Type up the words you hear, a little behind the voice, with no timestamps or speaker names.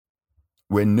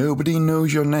where Nobody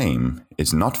Knows Your Name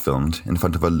is not filmed in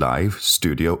front of a live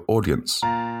studio audience.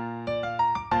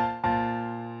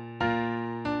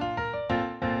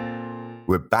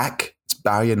 We're back. It's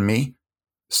Barry and me.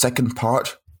 Second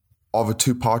part of a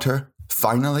two-parter.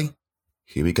 Finally,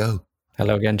 here we go.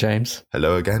 Hello again, James.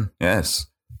 Hello again. Yes.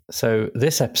 So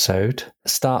this episode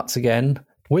starts again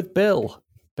with Bill.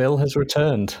 Bill has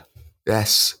returned.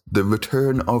 Yes, the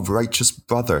return of Righteous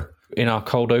Brother. In our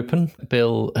cold open,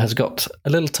 Bill has got a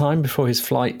little time before his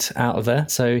flight out of there,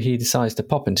 so he decides to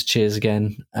pop into Cheers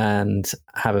again and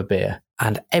have a beer.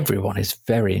 And everyone is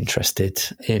very interested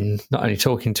in not only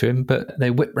talking to him, but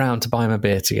they whip round to buy him a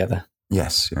beer together.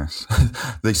 Yes.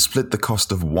 They split the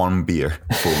cost of one beer,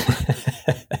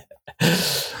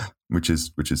 which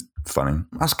is funny.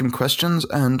 Ask him questions,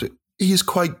 and he's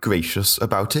quite gracious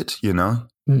about it, you know.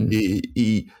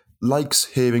 He likes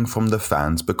hearing from the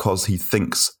fans because he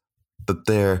thinks that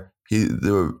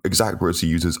the exact words he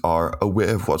uses are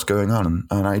aware of what's going on,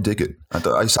 and I dig it.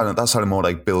 That sounded more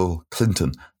like Bill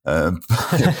Clinton. I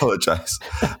apologize.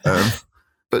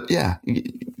 But yeah,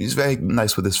 he's very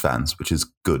nice with his fans, which is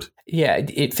good. Yeah,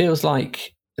 it feels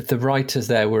like the writers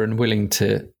there were unwilling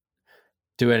to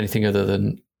do anything other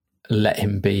than let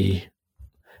him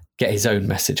get his own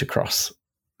message across.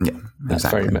 Yeah, exactly. That's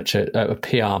very much a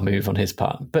PR move on his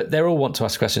part. But they all want to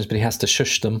ask questions, but he has to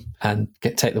shush them and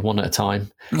take them one at a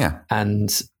time. Yeah.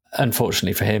 And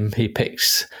unfortunately for him, he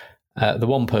picks the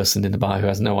one person in the bar who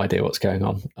has no idea what's going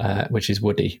on, which is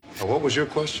Woody. What was your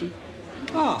question?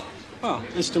 Oh,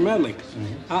 Mr. Medley.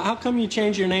 How come you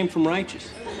changed your name from Righteous?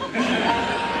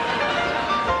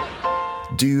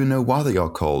 Do you know why they are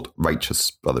called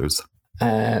Righteous Brothers?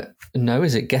 No,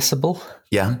 is it guessable?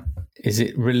 Yeah. Is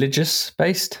it religious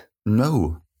based?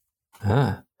 No.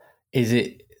 Is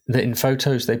it that in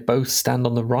photos they both stand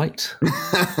on the right?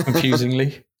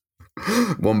 Confusingly.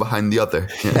 One behind the other.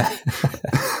 Yeah.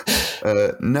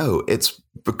 No, it's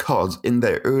because in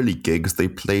their early gigs they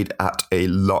played at a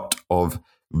lot of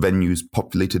venues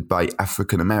populated by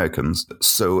African Americans.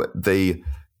 So they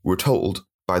were told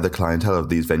by the clientele of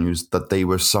these venues that they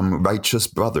were some righteous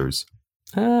brothers.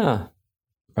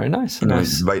 Very nice.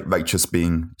 Nice. Righteous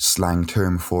being slang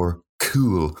term for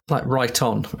cool. Like right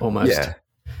on, almost. Yeah,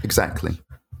 exactly.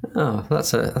 Oh,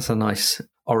 that's a nice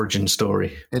origin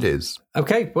story. It is.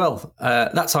 Okay, well,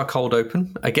 that's our cold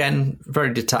open. Again,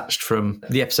 very detached from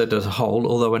the episode as a whole,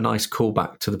 although a nice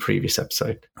callback to the previous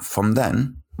episode. From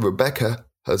then, Rebecca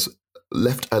has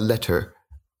left a letter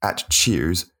at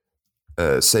Cheers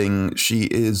saying she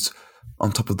is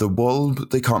on top of the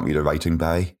world. They can't read her writing,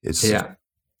 Barry.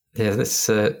 Yeah, this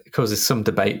causes some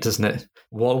debate, doesn't it?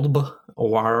 World.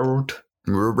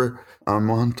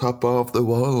 I'm on top of the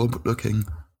world looking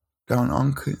down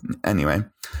on... Anyway,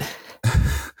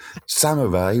 Sam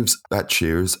arrives at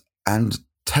Cheers and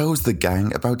tells the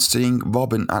gang about seeing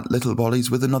Robin at Little Wally's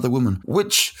with another woman,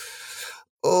 which,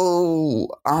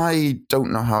 I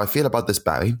don't know how I feel about this,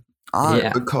 Barry.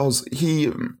 Because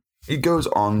he goes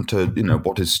on to,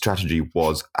 what his strategy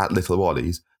was at Little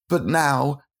Wally's, but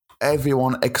now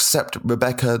everyone except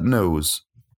Rebecca knows,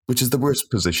 which is the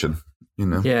worst position,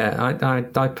 Yeah,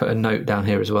 I put a note down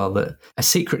here as well that a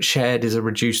secret shared is a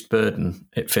reduced burden,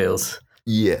 it feels.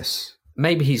 Yes.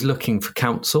 Maybe he's looking for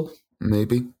counsel.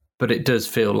 Maybe. But it does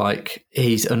feel like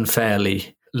he's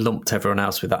unfairly lumped everyone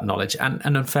else with that knowledge, and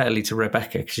unfairly to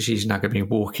Rebecca, because she's now going to be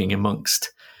walking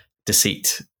amongst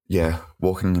deceit. Yeah,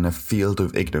 walking in a field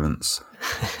of ignorance.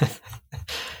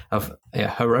 Of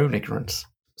her own ignorance.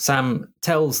 Sam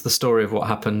tells the story of what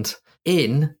happened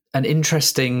in an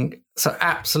interesting, so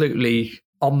absolutely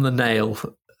on the nail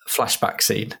flashback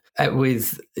scene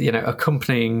with,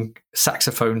 accompanying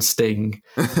saxophone sting,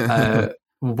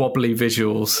 wobbly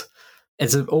visuals.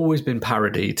 It's always been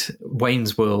parodied.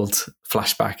 Wayne's World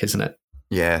flashback, isn't it?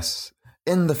 Yes.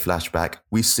 In the flashback,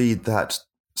 we see that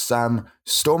Sam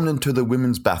stormed into the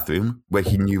women's bathroom where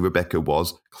he knew Rebecca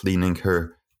was cleaning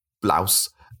her blouse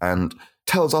and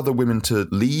tells other women to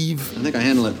leave. I think I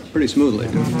handle it pretty smoothly.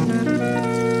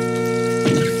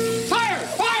 Fire!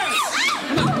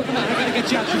 No, come on, I gotta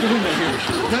get you out through the window here.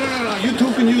 No. You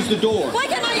two can use the door. Why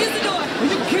can't I use the door? Are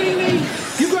you kidding me?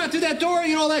 You go out through that door,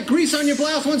 all that grease on your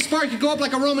blouse, one spark, you go up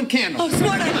like a Roman candle. Oh,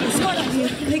 smart on you.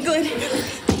 Okay, good.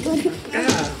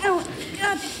 Oh,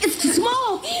 God, it's too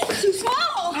small. It's too small.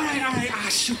 All right.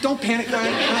 Shoot, don't panic. All right,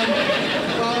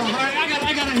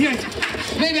 I got it here.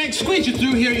 Maybe I can squeeze you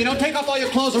through here, take off all your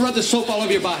clothes and rub the soap all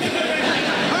over your body. All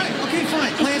right, okay,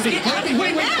 fine. Plan B.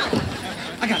 Wait.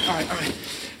 I got it. All right.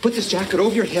 Put this jacket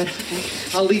over your head.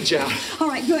 I'll lead you out. All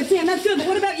right, good, Sam. That's good. But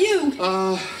what about you?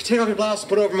 Take off your blouse and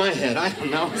put it over my head. I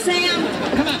don't know. Sam.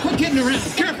 Come on, quit getting around.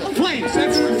 Careful. Planes.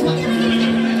 That's flying.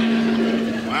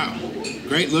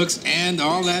 great looks and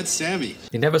all that savvy.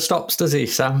 He never stops, does he,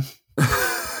 Sam?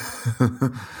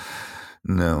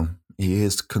 No, he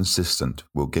is consistent.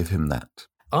 We'll give him that.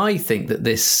 I think that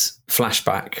this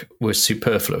flashback was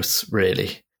superfluous,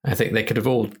 really. I think they could have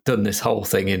all done this whole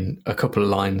thing in a couple of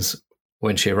lines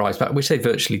when she arrives back, which they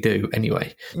virtually do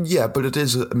anyway. Yeah, but it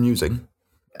is amusing.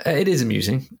 It is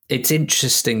amusing. It's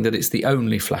interesting that it's the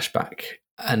only flashback,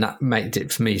 and that made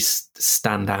it, for me,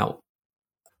 stand out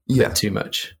a bit too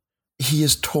much. He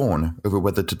is torn over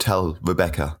whether to tell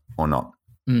Rebecca or not.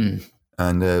 Mm.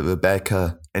 And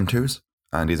Rebecca enters,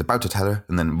 and he's about to tell her,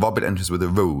 and then Robin enters with a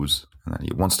rose, and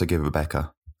he wants to give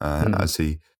Rebecca, as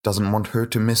he doesn't want her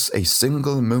to miss a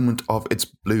single moment of its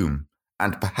bloom.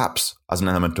 And perhaps, as an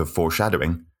element of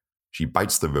foreshadowing, she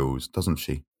bites the rose, doesn't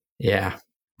she? Yeah.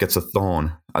 Gets a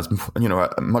thorn. As you know,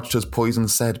 much as Poison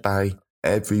said, by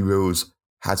every rose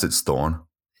has its thorn.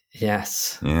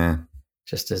 Yes. Yeah.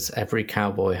 Just as every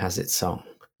cowboy has its song.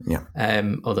 Yeah.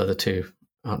 Although the two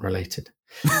aren't related.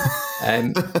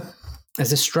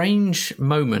 There's a strange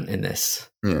moment in this.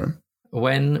 Yeah.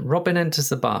 When Robin enters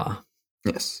the bar,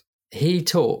 yes, he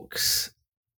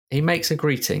makes a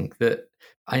greeting that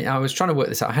I was trying to work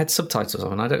this out. I had subtitles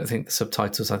on, and I don't think the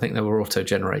subtitles, I think they were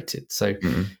auto-generated. So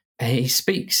he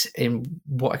speaks in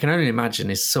what I can only imagine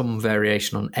is some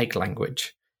variation on egg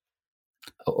language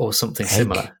or something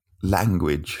similar.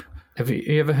 Language. Have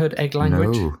you ever heard egg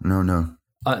language? No. Now,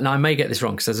 I may get this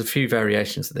wrong because there's a few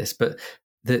variations of this, but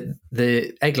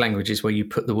the egg language is where you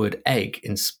put the word egg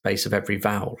in space of every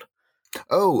vowel.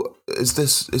 Oh, is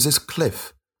this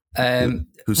Cliff?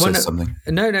 Who says something?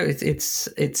 No,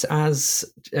 it's as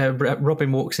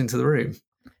Robin walks into the room.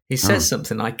 He says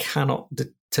something. I cannot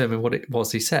determine what it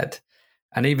was he said,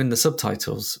 and even the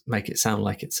subtitles make it sound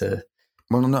like it's a.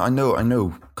 Well, no, I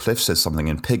know. Cliff says something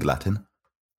in Pig Latin.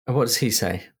 And what does he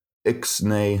say?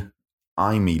 Ixnay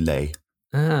imile.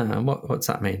 What's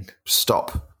that mean?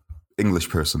 Stop, English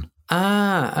person.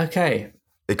 Okay.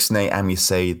 Ixnay amise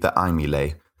the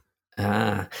imile.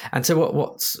 And so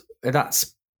what's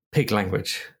that's pig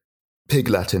language. Pig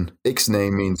Latin.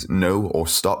 Ixnay means no or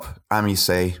stop.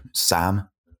 Amise, Sam.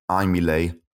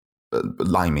 Imile,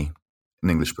 limey, an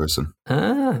English person.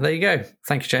 There you go.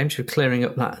 Thank you, James, for clearing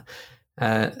up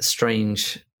that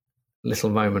strange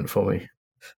little moment for me.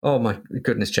 Oh my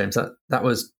goodness, James, that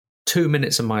was 2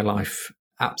 minutes of my life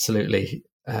absolutely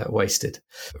wasted.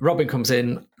 Robin comes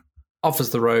in, offers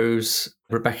the rose.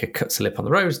 Rebecca cuts a lip on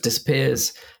the rose,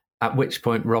 disappears. At which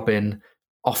point, Robin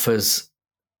offers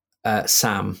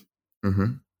Sam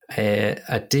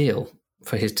a deal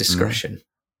for his discretion.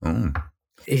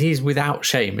 He's without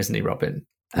shame, isn't he, Robin?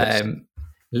 Yes.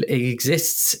 He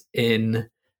exists in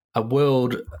a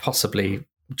world, possibly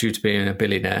due to being a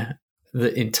billionaire,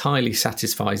 that entirely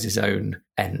satisfies his own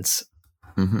ends.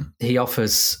 He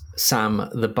offers Sam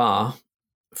the bar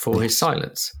for his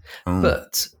silence.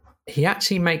 But he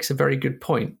actually makes a very good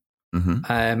point,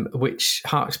 which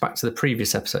harks back to the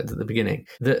previous episode at the beginning,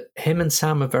 that him and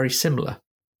Sam are very similar.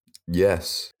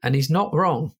 Yes. And he's not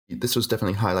wrong. This was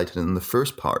definitely highlighted in the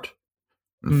first part.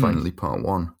 And finally, part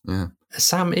one. Yeah.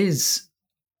 Sam is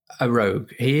a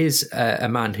rogue. He is a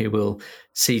man who will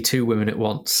see two women at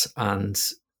once and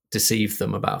deceive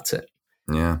them about it.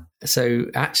 Yeah. So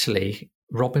actually,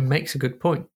 Robin makes a good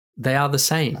point. They are the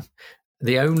same.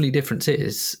 The only difference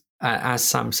is, as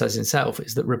Sam says himself,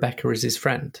 is that Rebecca is his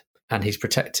friend and he's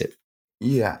protective.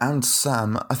 Yeah, and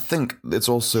Sam, I think it's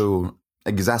also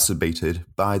exacerbated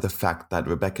by the fact that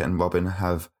Rebecca and Robin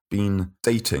have been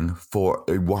dating for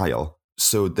a while.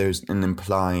 So there's an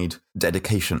implied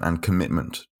dedication and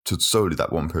commitment to solely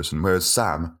that one person, whereas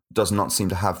Sam does not seem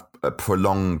to have a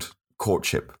prolonged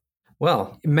courtship.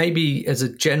 Well, maybe as a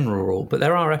general rule, but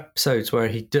there are episodes where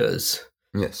he does.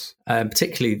 Yes.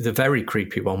 Particularly the very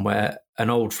creepy one where an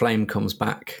old flame comes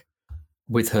back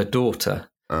with her daughter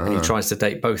and he tries to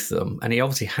date both of them. And he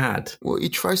obviously had. Well, he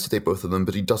tries to date both of them,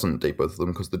 but he doesn't date both of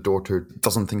them because the daughter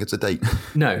doesn't think it's a date.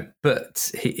 No, but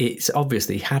it's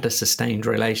obviously had a sustained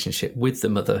relationship with the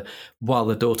mother while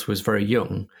the daughter was very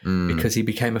young because he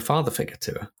became a father figure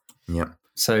to her. Yeah.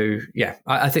 So, yeah,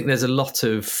 I think there's a lot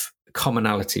of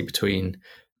commonality between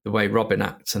the way Robin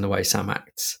acts and the way Sam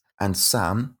acts. And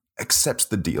Sam accepts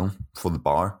the deal for the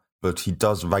bar, but he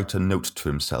does write a note to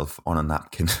himself on a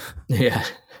napkin. Yeah.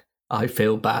 I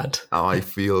feel bad. I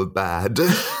feel bad.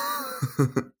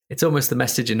 It's almost the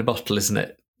message in a bottle, isn't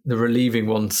it? The relieving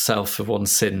oneself of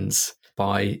one's sins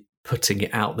by putting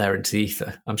it out there into the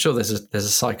ether. I'm sure there's a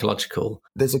psychological...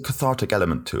 There's a cathartic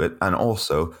element to it. And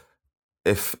also,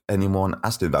 if anyone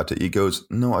asked him about it, he goes,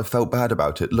 no, I felt bad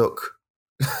about it. Look,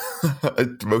 I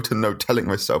wrote a note telling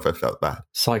myself I felt bad.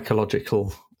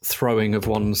 Psychological throwing of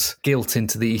one's guilt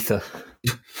into the ether.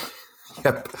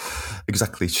 Yep,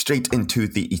 exactly. Straight into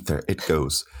the ether it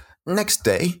goes. Next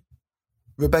day,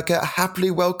 Rebecca happily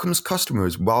welcomes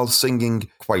customers while singing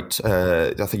quite,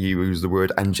 I think you used the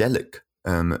word angelic.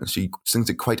 She sings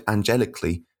it quite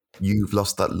angelically. You've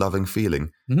lost that loving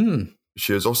feeling. Mm.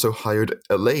 She has also hired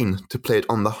Elaine to play it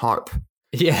on the harp.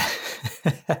 Yeah,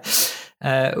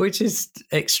 which is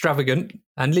extravagant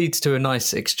and leads to a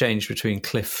nice exchange between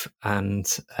Cliff and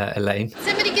Elaine.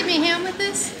 Somebody give me a hand with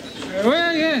this?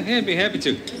 Well, yeah, I'd be happy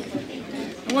to.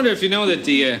 I wonder if you know that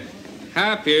the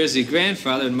harp here is the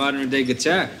grandfather of modern-day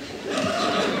guitar.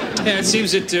 Yeah, it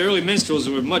seems that the early minstrels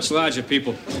were much larger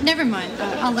people. Never mind.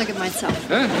 I'll look at myself.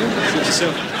 Huh? Yeah, suit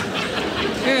yourself.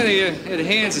 Yeah, they had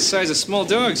hands the size of small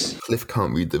dogs. Cliff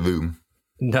can't read the room.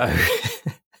 No.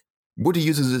 Woody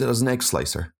uses it as an egg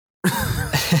slicer.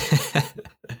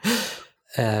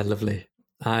 Lovely.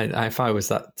 If I was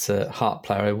that harp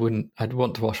player, I'd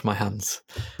want to wash my hands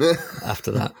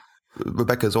after that.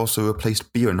 Rebecca's also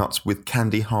replaced beer nuts with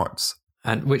candy hearts.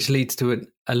 And which leads to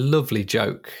a lovely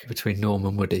joke between Norm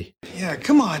and Woody. Yeah,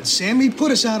 come on, Sammy.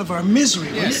 Put us out of our misery.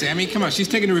 Yeah, Sammy, come on. She's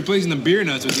taking to replacing the beer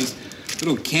nuts with these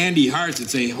little candy hearts that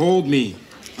say, "Hold me,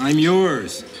 I'm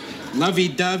yours,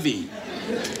 lovey-dovey."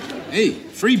 Hey,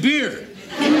 free beer.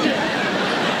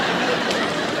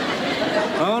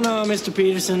 Oh, no, Mr.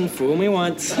 Peterson. Fool me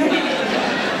once.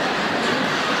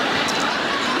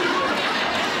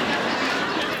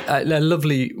 A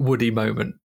lovely Woody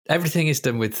moment. Everything is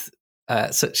done with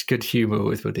such good humour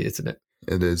with Woody, isn't it?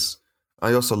 It is.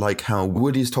 I also like how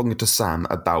Woody is talking to Sam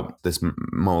about this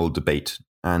moral debate.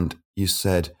 And you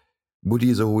said, Woody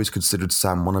has always considered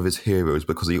Sam one of his heroes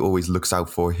because he always looks out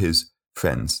for his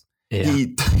friends. Yeah.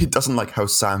 He doesn't like how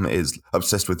Sam is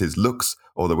obsessed with his looks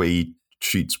or the way he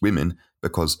treats women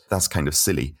because that's kind of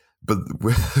silly. But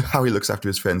how he looks after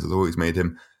his friends has always made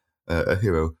him a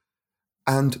hero.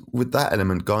 And with that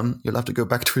element gone, you'll have to go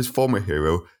back to his former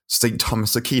hero, St.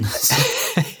 Thomas Aquinas.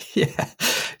 Yeah,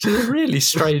 which is a really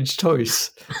strange choice.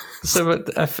 So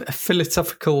a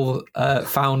philosophical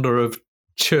founder of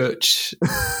church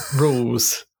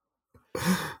rules.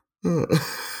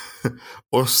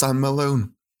 Or Sam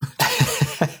Malone.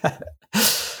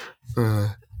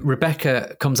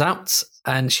 Rebecca comes out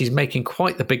and she's making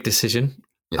quite the big decision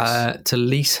to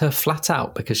lease her flat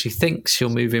out because she thinks she'll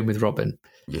move in with Robin.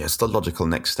 Yes, the logical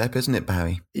next step, isn't it,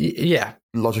 Barry? Yeah.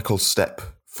 Logical step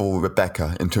for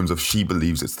Rebecca in terms of she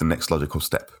believes it's the next logical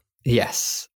step.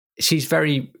 Yes. She's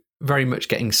very, very much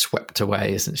getting swept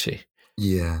away, isn't she?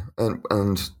 Yeah,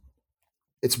 and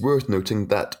it's worth noting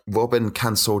that Robin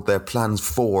cancelled their plans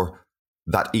for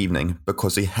that evening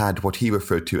because he had what he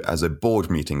referred to as a board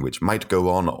meeting, which might go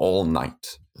on all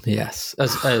night. Yes,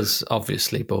 as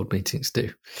obviously board meetings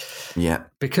do. Yeah.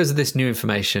 Because of this new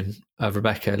information of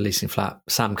Rebecca leasing flat,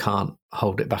 Sam can't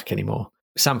hold it back anymore.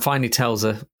 Sam finally tells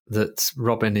her that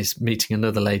Robin is meeting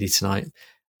another lady tonight,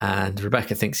 and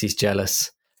Rebecca thinks he's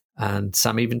jealous. And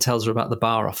Sam even tells her about the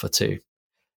bar offer too,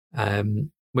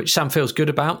 which Sam feels good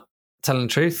about, telling the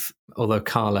truth, although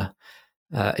Carla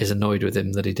is annoyed with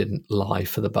him that he didn't lie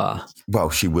for the bar. Well,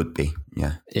 she would be,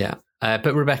 yeah. Yeah.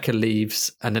 But Rebecca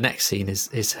leaves, and the next scene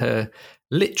is her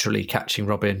literally catching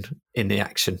Robin in the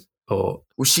action. Well,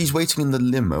 she's waiting in the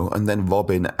limo, and then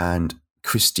Robin and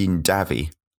Christine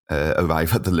Davy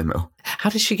arrive at the limo. How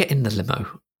did she get in the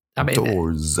limo? I mean,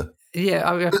 doors. Yeah,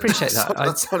 I appreciate that.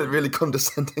 That sounded really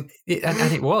condescending.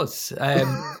 And it was.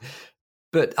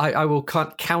 But I will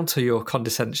counter your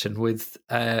condescension with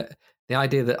the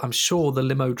idea that I'm sure the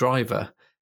limo driver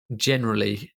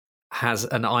generally has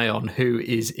an eye on who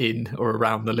is in or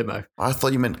around the limo. I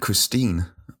thought you meant Christine.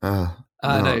 No.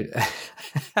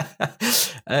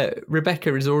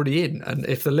 Rebecca is already in, and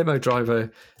if the limo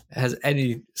driver has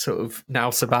any sort of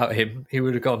nous about him, he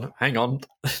would have gone, hang on,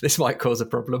 this might cause a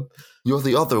problem. You're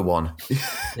the other one.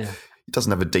 Yeah. He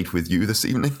doesn't have a date with you this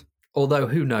evening. Although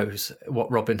who knows what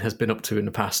Robin has been up to in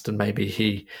the past, and maybe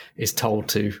he is told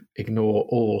to ignore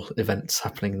all events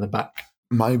happening in the back.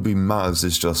 Maybe Maz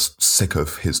is just sick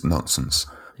of his nonsense.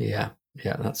 Yeah,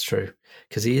 that's true.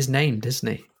 Because he is named, isn't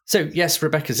he? So, yes,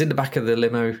 Rebecca's in the back of the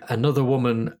limo. Another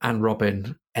woman and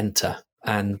Robin enter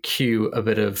and cue a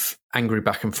bit of angry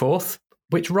back and forth,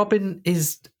 which Robin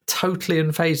is totally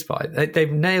unfazed by.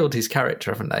 They've nailed his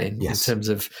character, haven't they, in terms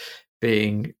of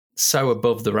being so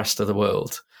above the rest of the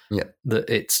world that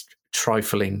its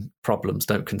trifling problems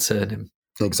don't concern him.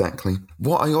 Exactly.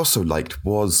 What I also liked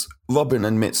was Robin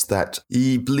admits that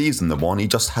he believes in the one, he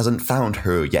just hasn't found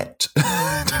her yet.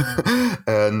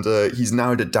 And he's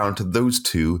narrowed it down to those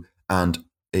two and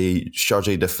a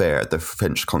chargé d'affaires at the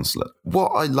French consulate. What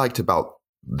I liked about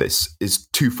this is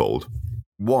twofold.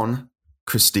 One,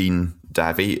 Christine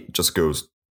Davy just goes,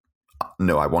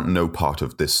 no, I want no part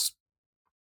of this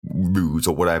ruse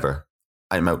or whatever.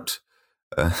 I'm out.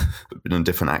 In a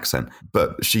different accent.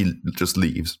 But she just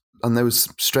leaves. And there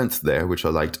was strength there, which I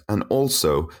liked. And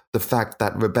also the fact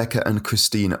that Rebecca and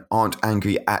Christine aren't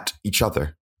angry at each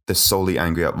other. They're solely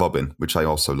angry at Robin, which I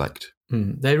also liked.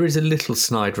 There is a little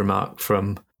snide remark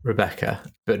from Rebecca,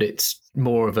 but it's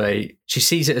more of she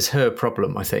sees it as her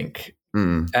problem, I think.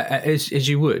 As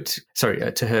you would.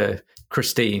 Sorry, to her,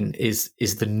 Christine is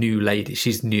the new lady.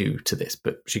 She's new to this,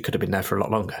 but she could have been there for a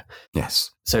lot longer.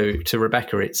 Yes. So to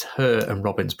Rebecca, it's her and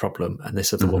Robin's problem, and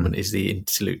this other woman is the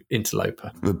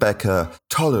interloper. Rebecca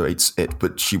tolerates it,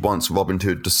 but she wants Robin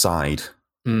to decide.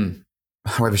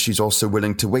 However, she's also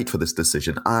willing to wait for this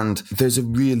decision, and there's a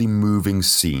really moving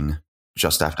scene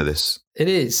just after this. It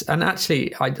is, and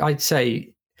actually, I'd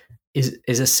say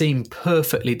is a scene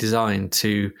perfectly designed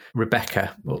to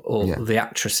Rebecca or the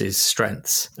actress's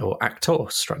strengths, or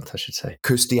actor's strength, I should say.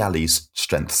 Kirstie Alley's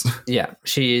strengths. Yeah,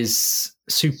 she is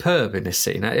superb in this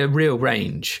scene. A real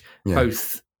range,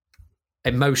 both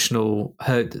emotional,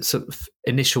 her sort of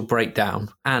initial breakdown,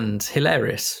 and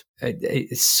hilarious.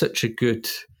 It's such a good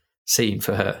scene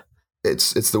for her.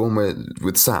 It's the one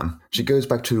with Sam. She goes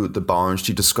back to the bar and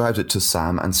she describes it to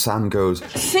Sam, and Sam goes,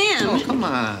 Sam! Oh, come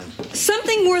on.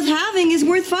 Something worth having is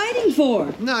worth fighting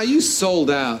for. No, you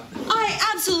sold out. I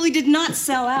absolutely did not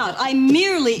sell out. I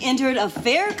merely entered a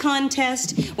fair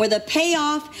contest where the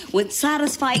payoff would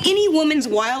satisfy any woman's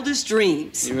wildest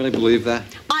dreams. You really believe that?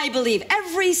 I believe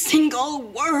every single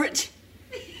word.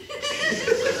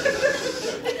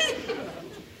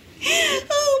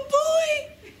 Oh, boy.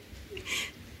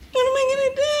 What am I going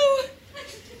to do?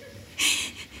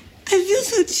 I feel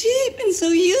so cheap and so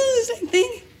used, I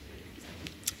think.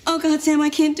 Oh, God, Sam, I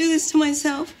can't do this to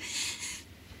myself.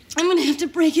 I'm going to have to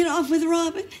break it off with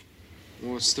Robin.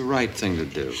 Well, it's the right thing to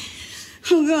do.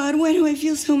 Oh, God, why do I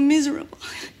feel so miserable?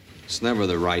 It's never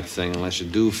the right thing unless you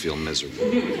do feel miserable.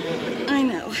 I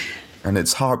know. And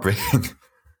it's heartbreaking.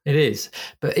 It is.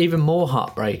 But even more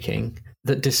heartbreaking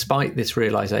that despite this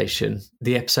realization,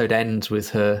 the episode ends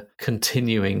with her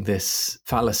continuing this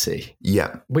fallacy.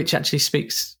 Yeah. Which actually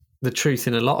speaks the truth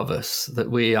in a lot of us,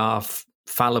 that we are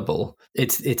fallible.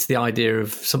 It's the idea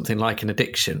of something like an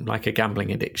addiction, like a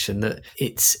gambling addiction, that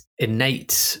it's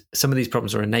innate. Some of these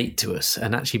problems are innate to us,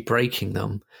 and actually breaking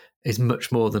them is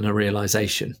much more than a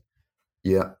realization.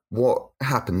 Yeah. What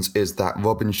happens is that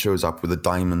Robin shows up with a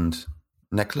diamond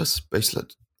necklace,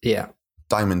 bracelet. Yeah.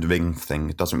 Diamond ring thing.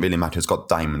 It doesn't really matter. It's got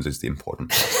diamonds is the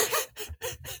important part.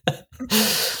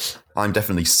 I'm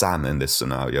definitely Sam in this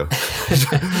scenario.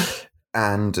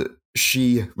 And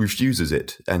she refuses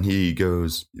it. And he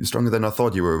goes, "You're stronger than I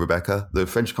thought you were, Rebecca. The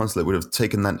French consulate would have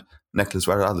taken that necklace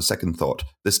right out of the second thought.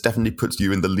 This definitely puts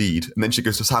you in the lead." And then she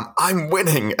goes to Sam, "I'm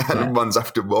winning," and runs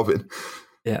after Robin.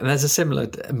 Yeah, and there's a similar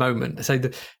moment. So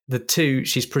the two,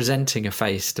 she's presenting a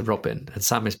face to Robin and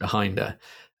Sam is behind her.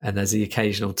 And there's the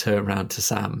occasional turn around to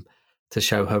Sam to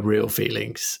show her real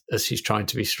feelings as she's trying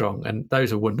to be strong. And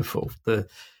those are wonderful. Her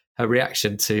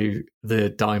reaction to the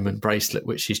diamond bracelet,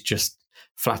 which she's just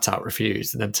flat out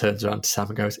refused, and then turns around to Sam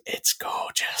and goes, "It's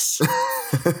gorgeous."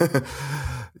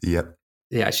 Yep.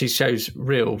 Yeah, she shows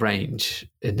real range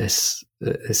in this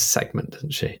segment,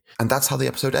 doesn't she? And that's how the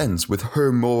episode ends, with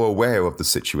her more aware of the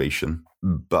situation.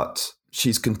 But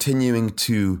she's continuing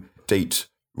to date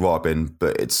Robin,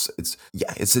 but it's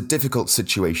a difficult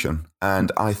situation.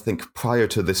 And I think prior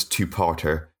to this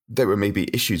two-parter, there were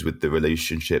maybe issues with the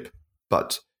relationship,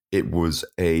 but it was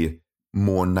a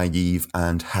more naive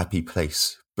and happy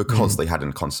place because they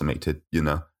hadn't consummated, you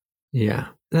know? Yeah.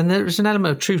 And there's an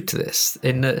element of truth to this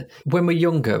in that when we're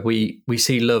younger, we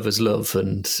see love as love,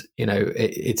 and, you know,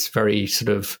 it's very sort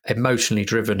of emotionally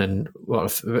driven. And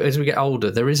well, as we get older,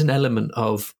 there is an element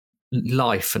of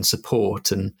life and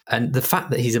support, and the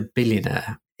fact that he's a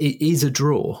billionaire, it is a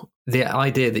draw. The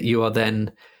idea that you are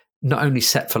then not only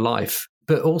set for life,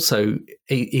 but also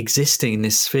existing in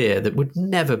this sphere that would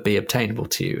never be obtainable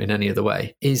to you in any other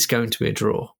way is going to be a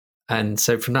draw. And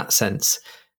so from that sense,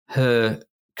 her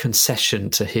concession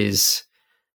to his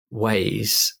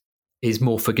ways is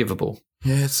more forgivable.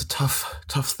 Yeah, it's a tough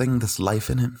thing, this life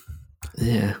in him.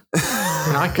 Yeah.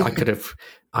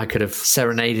 I could have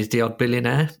serenaded the odd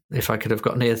billionaire if I could have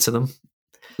got near to them.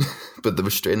 But the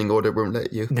restraining order won't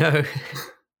let you. No.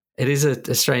 It is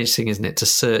a strange thing, isn't it, to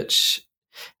search.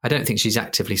 I don't think she's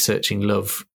actively searching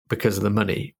love because of the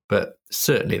money, but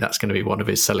certainly that's going to be one of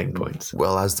his selling points.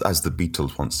 Well, as the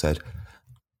Beatles once said,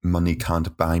 money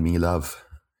can't buy me love.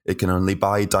 It can only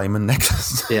buy diamond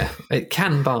necklace. Yeah, it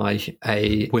can buy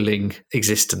a willing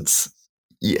existence.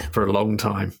 Yeah. For a long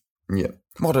time. Yeah.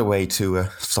 What a way to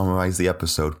summarize the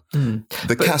episode.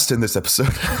 The cast in this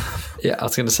episode. Yeah, I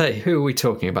was going to say, who are we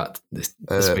talking about this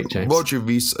week, James? Roger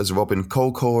Rees as Robin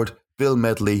Colcord, Bill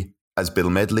Medley as Bill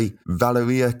Medley,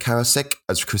 Valeria Karasek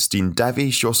as Christine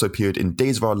Davy. She also appeared in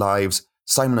Days of Our Lives,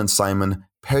 Simon and Simon,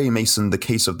 Perry Mason, The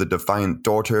Case of the Defiant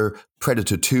Daughter,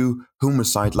 Predator 2,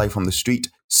 Homicide: Life on the Street,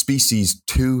 Species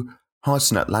 2,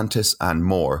 Hearts in Atlantis, and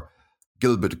more.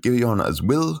 Gilbert Girion as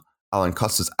Will, Alan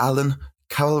Cost as Alan,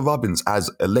 Carol Robbins as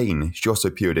Elaine. She also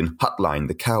appeared in Hotline,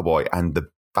 The Cowboy, and The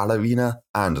Ballerina,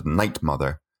 and Night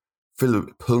Mother.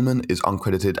 Philip Pullman is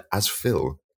uncredited as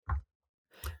Phil.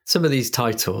 Some of these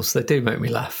titles, they do make me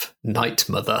laugh. Night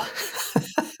Mother.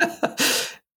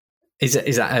 Is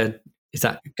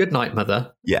that Good Night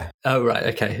Mother? Yeah. Oh, right,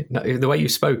 okay. No, the way you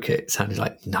spoke it sounded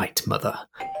like Night Mother.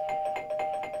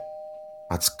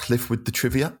 That's Cliff with the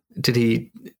trivia. Did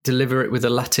he deliver it with a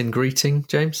Latin greeting,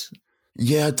 James?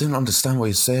 Yeah, I didn't understand what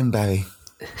he's saying, Barry.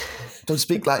 Don't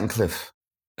speak Latin, Cliff.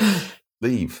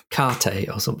 Leave. Carte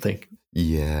or something.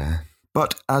 Yeah.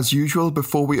 But as usual,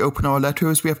 before we open our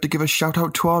letters, we have to give a shout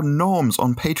out to our norms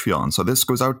on Patreon. So this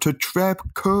goes out to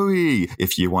Treb Curry.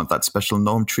 If you want that special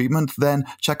norm treatment, then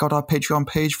check out our Patreon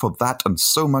page for that and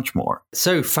so much more.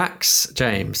 So facts,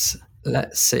 James.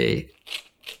 Let's see.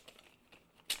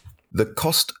 The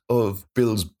cost of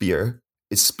Bill's beer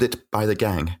is split by the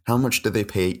gang. How much do they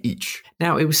pay each?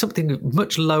 Now, it was something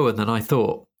much lower than I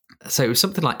thought. So it was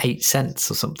something like 8 cents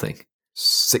or something.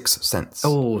 6 cents.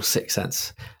 Oh, 6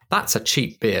 cents. That's a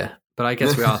cheap beer, but I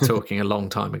guess we are talking a long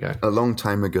time ago. A long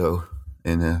time ago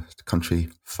in a country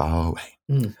far away.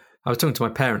 I was talking to my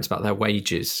parents about their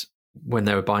wages when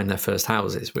they were buying their first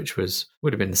houses, which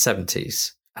would have been the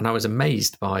 70s. And I was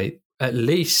amazed by at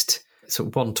least sort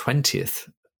of 1/20th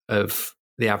of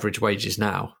the average wages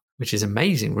now, which is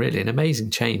amazing, really, an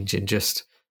amazing change in just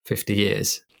 50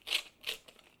 years.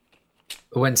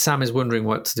 When Sam is wondering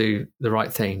what to do the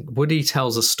right thing, Woody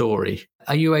tells a story.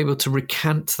 Are you able to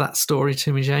recant that story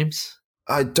to me, James?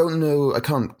 I don't know. I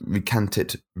can't recant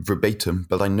it verbatim,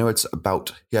 but I know it's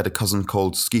about he had a cousin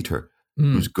called Skeeter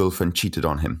whose girlfriend cheated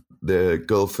on him. The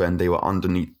girlfriend, they were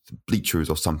underneath bleachers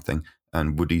or something,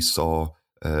 and Woody saw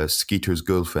Skeeter's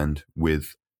girlfriend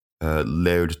with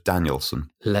Laird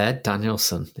Danielson. Laird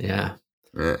Danielson, yeah.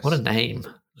 Yes. What a name,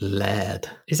 Laird.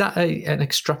 Is that an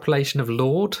extrapolation of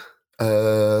Lord?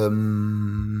 I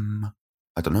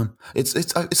don't know.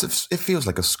 It feels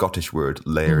like a Scottish word,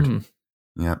 laird.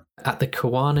 Yeah. At the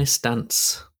Kiwanis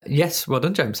dance. Yes, well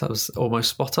done, James. That was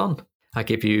almost spot on. I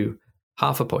give you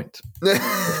half a point.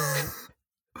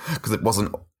 Because it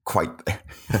wasn't quite there.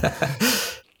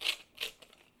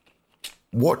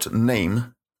 What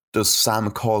name does Sam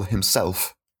call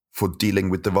himself for dealing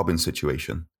with the Robin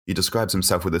situation? He describes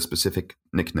himself with a specific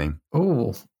nickname.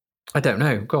 Oh, I don't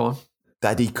know. Go on.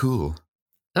 Daddy Cool.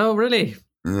 Oh, really?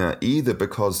 Yeah, either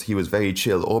because he was very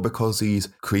chill or because he's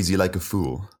crazy like a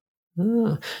fool.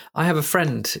 I have a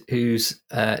friend whose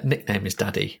nickname is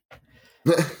Daddy,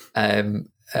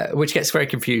 which gets very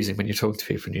confusing when you're talking to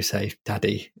people and you say,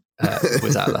 Daddy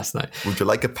was out last night. Would you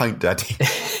like a pint, Daddy?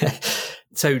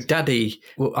 So Daddy,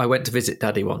 I went to visit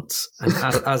Daddy once, and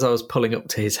as I was pulling up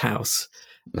to his house,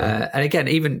 and again,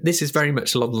 even this is very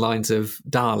much along the lines of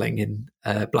Darling in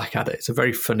Blackadder. It's a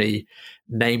very funny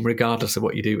name, regardless of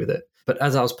what you do with it. But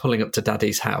as I was pulling up to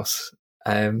Daddy's house,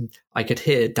 I could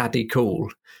hear Daddy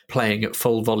Cool playing at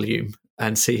full volume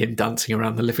and see him dancing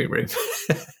around the living room.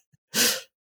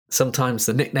 Sometimes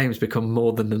the nicknames become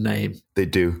more than the name. They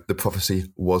do. The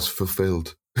prophecy was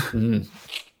fulfilled.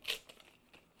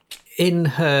 In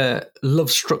her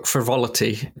love-struck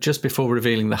frivolity, just before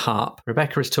revealing the harp,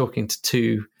 Rebecca is talking to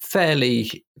two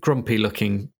fairly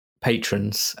grumpy-looking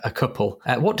patrons, a couple.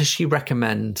 What does she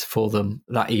recommend for them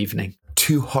that evening?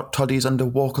 2 hot toddies and a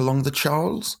walk along the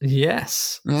Charles?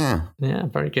 Yes. Yeah. Yeah,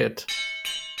 very good.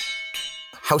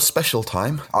 House special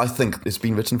time. I think it's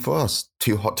been written for us.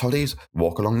 2 hot toddies,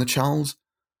 walk along the Charles.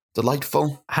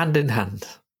 Delightful. Hand in hand.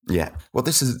 Yeah. Well,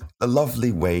 this is a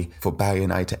lovely way for Barry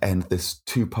and I to end this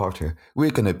 2-parter.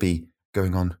 We're going to be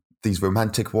going on these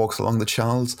romantic walks along the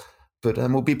Charles, but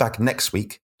we'll be back next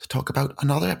week to talk about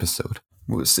another episode.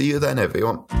 We'll see you then,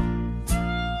 everyone.